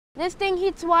This thing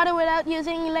heats water without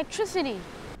using electricity.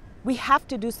 We have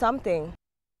to do something.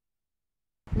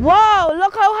 Whoa,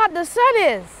 look how hot the sun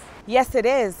is. Yes, it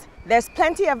is. There's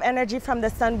plenty of energy from the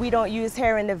sun we don't use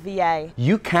here in the VA.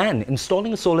 You can.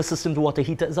 Installing a solar system to water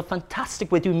heater is a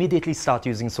fantastic way to immediately start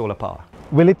using solar power.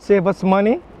 Will it save us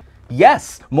money?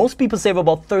 Yes, most people save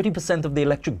about 30% of the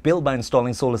electric bill by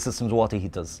installing solar systems to water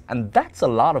heaters. And that's a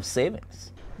lot of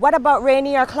savings. What about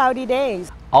rainy or cloudy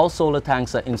days? Our solar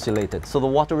tanks are insulated, so the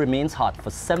water remains hot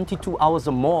for 72 hours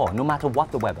or more, no matter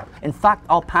what the weather. In fact,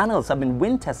 our panels have been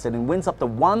wind tested in winds up to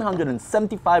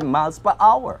 175 miles per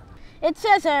hour. It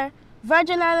says here,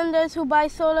 Virgin Islanders who buy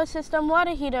solar system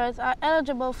water heaters are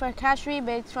eligible for cash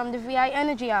rebates from the VI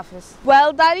Energy Office.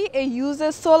 Well, Daddy, it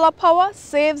uses solar power,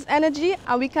 saves energy,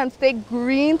 and we can stay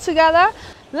green together.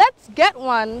 Let's get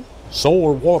one.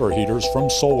 Solar water heaters from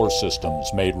Solar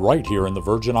Systems, made right here in the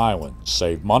Virgin Islands.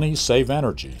 Save money, save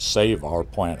energy, save our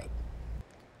planet.